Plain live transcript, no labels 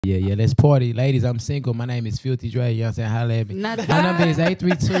Yeah, let's party. Ladies, I'm single. My name is Filthy Dre. You know what I'm saying? Holla at me. My number is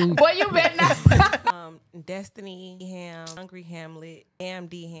 832. Boy, you better not. Destiny Ham, Hungry Hamlet,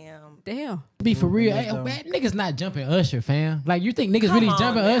 AMD Ham. Damn. Be for real. Hey, man, niggas not jumping Usher, fam. Like, you think niggas really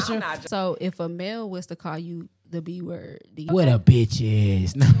jumping Usher? So if a male was to call you the B word, What a bitch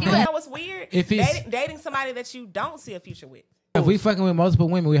is. You know what's weird? If it's- dating somebody that you don't see a future with. If we fucking with multiple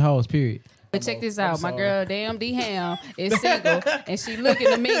women, we hoes, period. But check this out. My girl, damn D Ham, is single and she looking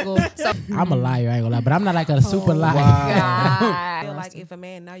to mingle. So I'm a liar, I ain't gonna lie, but I'm not like a super liar. I feel like if a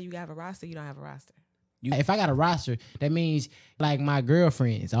man know you have a roster, you don't have a roster. If I got a roster, that means like my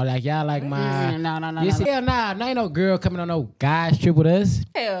girlfriends or like y'all like my. No. Hell nah, ain't no girl coming on no guys trip with us.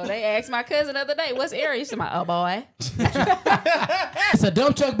 Hell, they asked my cousin the other day, what's area? She's my boy. It's a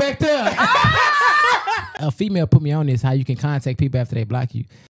dump truck back there. A female put me on this, how you can contact people after they block you.